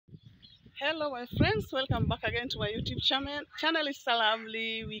Hello my friends, welcome back again to my YouTube channel. It's a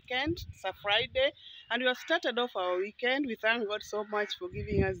lovely weekend. It's a Friday and we have started off our weekend. We thank God so much for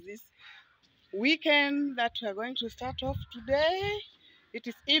giving us this weekend that we are going to start off today. It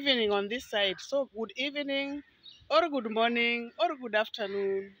is evening on this side, so good evening or good morning or good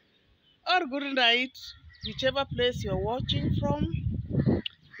afternoon or good night, whichever place you're watching from.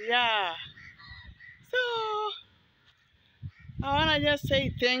 Yeah, so I want to just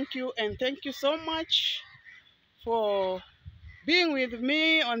say thank you and thank you so much for being with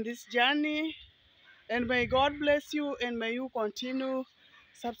me on this journey, and may God bless you and may you continue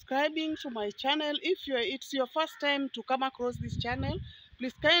subscribing to my channel. If it's your first time to come across this channel,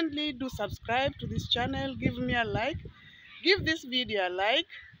 please kindly do subscribe to this channel. Give me a like, give this video a like.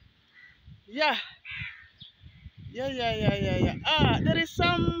 Yeah. There is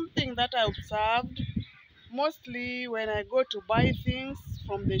something that I observed mostly when I go to buy things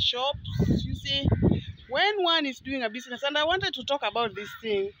from the shops. You see, when one is doing a business, and I wanted to talk about this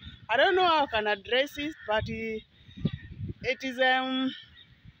thing, I don't know how I can address it, but it is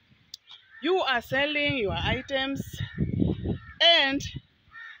you are selling your items and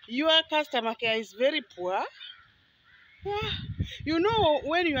your customer care is very poor. You know,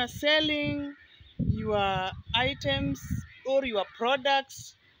 when you are selling your items or your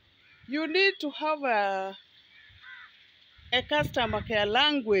products, you need to have a customer care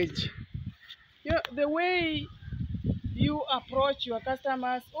language. You know, the way you approach your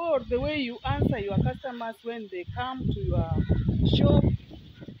customers or the way you answer your customers when they come to your shop,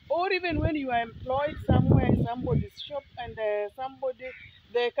 or even when you are employed somewhere in somebody's shop and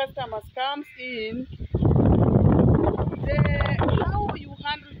the customers comes in, how you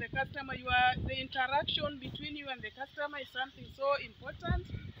handle the customer, the interaction between you and the customer is something so important.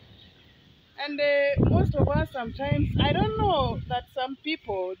 And most of us sometimes, I don't know, that some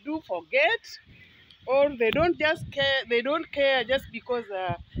people do forget, or they don't care just because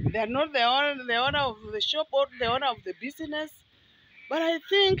they are not the owner of the shop or the owner of the business. But I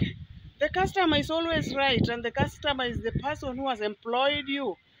think the customer is always right, and the customer is the person who has employed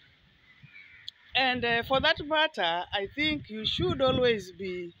you. And for that matter, I think you should always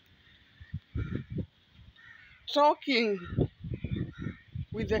be talking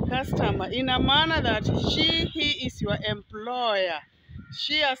with the customer in a manner that he is your employer.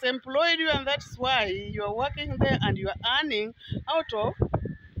 She has employed you, and that's why you are working there and you are earning out of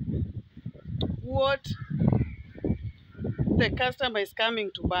what the customer is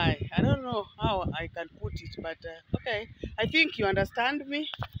coming to buy. I don't know how I can put it, but okay, I think you understand me.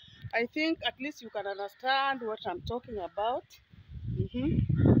 I think at least you can understand what I'm talking about.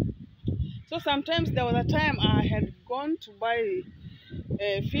 So sometimes there was a time I had gone to buy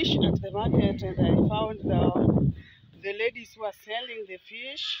fish at the market, and I found the ladies who are selling the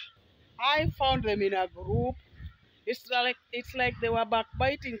fish. I found them in a group. It's like they were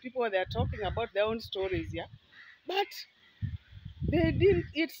backbiting people. They are talking about their own stories, yeah. But they didn't.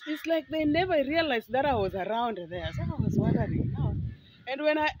 It's like they never realized that I was around there. So I was wondering now. And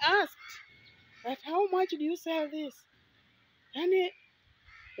when I asked that, how much do you sell this? And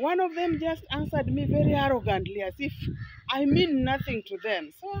one of them just answered me very arrogantly, as if I mean nothing to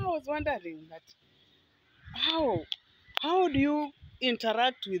them. So I was wondering that how do you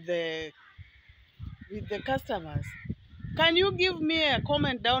interact with the customers? Can you give me a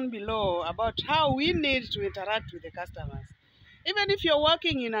comment down below about how we need to interact with the customers? Even if you're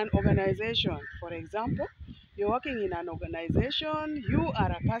working in an organization, for example, you're working in an organization, you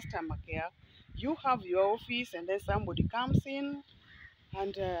are a customer care, you have your office, and then somebody comes in,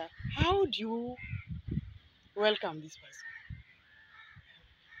 and how do you welcome this person?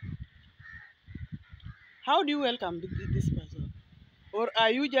 How do you welcome this person? Or are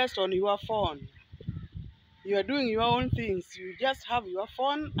you just on your phone? You are doing your own things. You just have your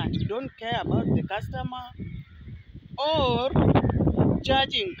phone and you don't care about the customer, or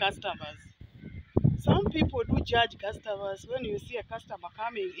judging customers. Some people do judge customers. When you see a customer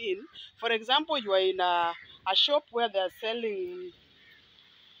coming in, for example, you are in a shop where they are selling,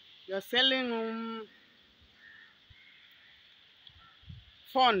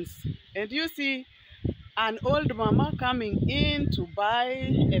 phones, and you see an old mama coming in to buy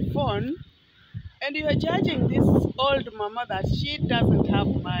a phone, and you are judging this old mama that she doesn't have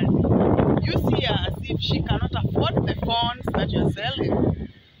money. You see her as if she cannot afford the phones that you're selling.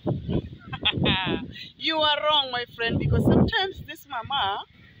 You are wrong, my friend, because sometimes this mama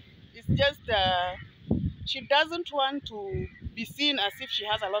is just, she doesn't want to be seen as if she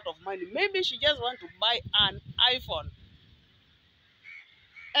has a lot of money. Maybe she just wants to buy an iPhone.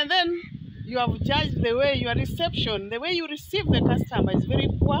 And then you have judged the way your reception, the way you receive the customer is very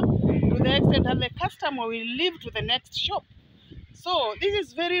poor. To the extent that the customer will leave to the next shop. So this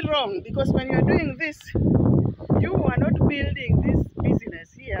is very wrong, because when you are doing this, you are not building this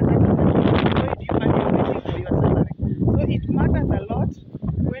business here that is employed you and you are waiting for your salary. So it matters a lot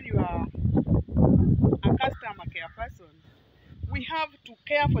when you are a customer care person. We have to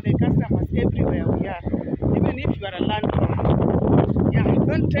care for the customers everywhere we are, even if you are a landlord. Yeah,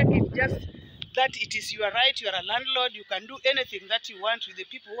 don't take it just that it is your right, you are a landlord, you can do anything that you want with the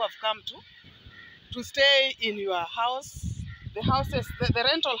people who have come to stay in your house, the houses, the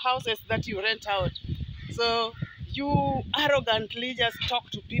rental houses that you rent out. So you arrogantly just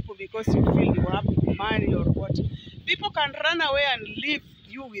talk to people because you feel you have money or what. People can run away and leave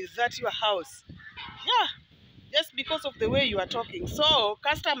you with that your house. Yeah, just because of the way you are talking. So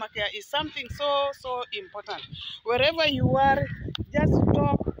customer care is something so important. Wherever you are, just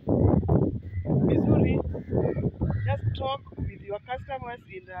talk vizuri, just talk with your customers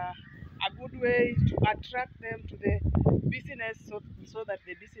in a good way to attract them to the business, so that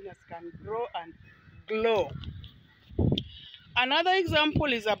the business can grow and glow. Another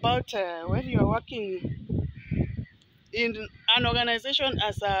example is about when you are working in an organization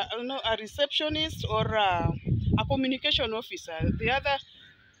as a receptionist or a communication officer.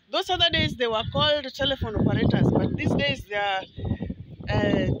 Those other days they were called telephone operators, but these days they are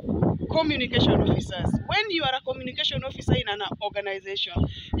communication officers. When you are a communication officer in an organization,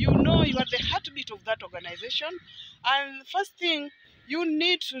 you know you are the heartbeat of that organization, and first thing you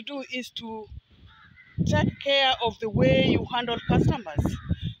need to do is to take care of the way you handle customers.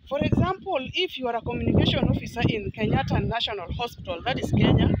 For example, if you are a communication officer in Kenyatta National Hospital, that is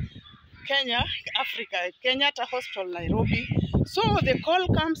Kenya, Africa, Kenyatta Hospital, Nairobi. So the call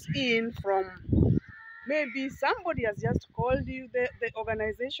comes in from, maybe somebody has just called you, the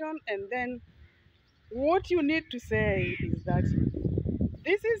organization, and then what you need to say is that,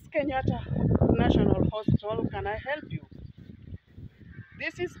 this is Kenyatta National Hospital, can I help you?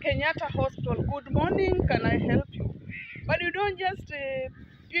 This is Kenyatta Hospital, good morning, can I help you? But you don't just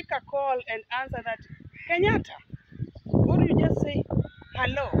pick a call and answer that, Kenyatta, or you just say,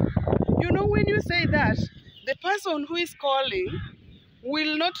 hello. You know, when you say that, the person who is calling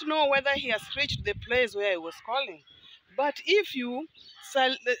will not know whether he has reached the place where he was calling. But if you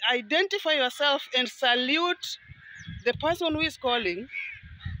identify yourself and salute the person who is calling,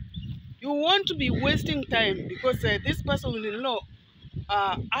 you won't be wasting time, because this person will know,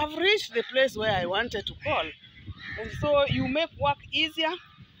 I've reached the place where I wanted to call. And so you make work easier.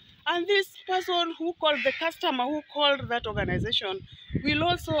 And this person who called, the customer who called that organization, will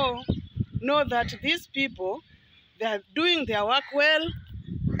also know that these people, they are doing their work well,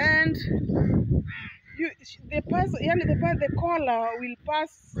 and the caller will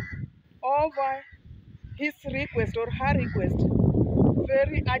pass over his request or her request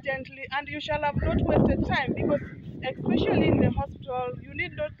very urgently, and you shall have not wasted time, because especially in the hospital, you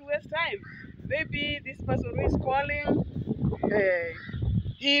need not to waste time. Maybe this person who is calling,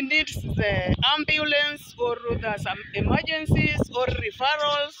 he needs the ambulance, or there are some emergencies or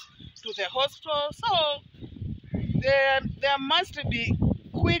referrals to the hospital. So there must be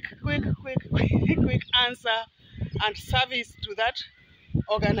quick answer and service to that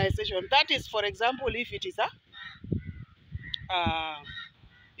organization. That is, for example, if it is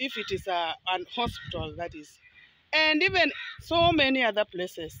an hospital, that is, and even so many other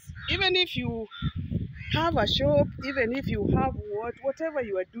places. Even if you have a shop, even if you have whatever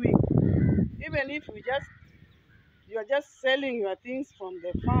you are doing, even if you are just selling your things from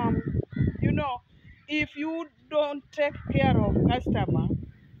the farm, you know, if you don't take care of customer,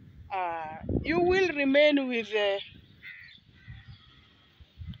 you will remain with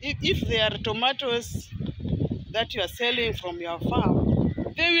if there are tomatoes that you are selling from your farm,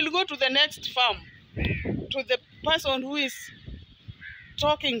 they will go to the next farm, to the person who is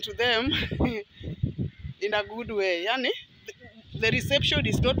talking to them in a good way. Yani, the reception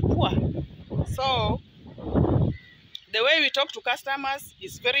is not poor. So the way we talk to customers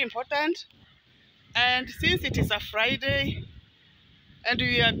is very important. And since it is a Friday and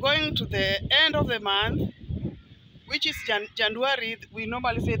we are going to the end of the month, which is January, we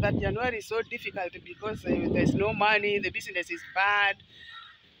normally say that January is so difficult because there's no money, the business is bad.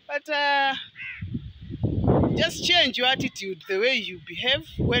 But just change your attitude, the way you behave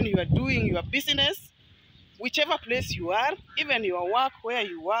when you are doing your business, whichever place you are, even your work, where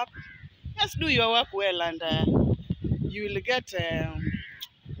you work. Just do your work well, and you will get,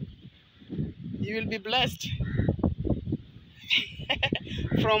 you will be blessed.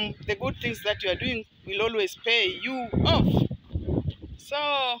 From the good things that you are doing will always pay you off. So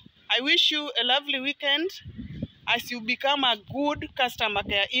I wish you a lovely weekend. as you become a good customer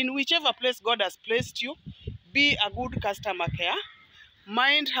care in whichever place God has placed you. Be a good customer care.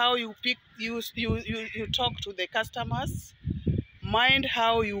 Mind how you talk to the customers. Mind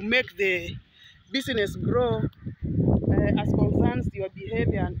how you make the business grow as concerns your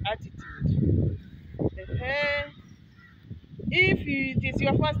behavior and attitude. If it is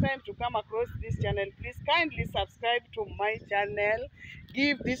your first time to come across this channel, please kindly subscribe to my channel.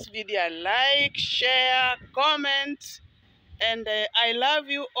 Give this video a like, share, comment, and I love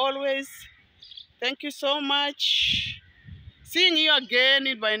you always. Thank you so much. Seeing you again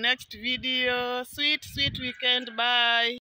in my next video. Sweet weekend. Bye.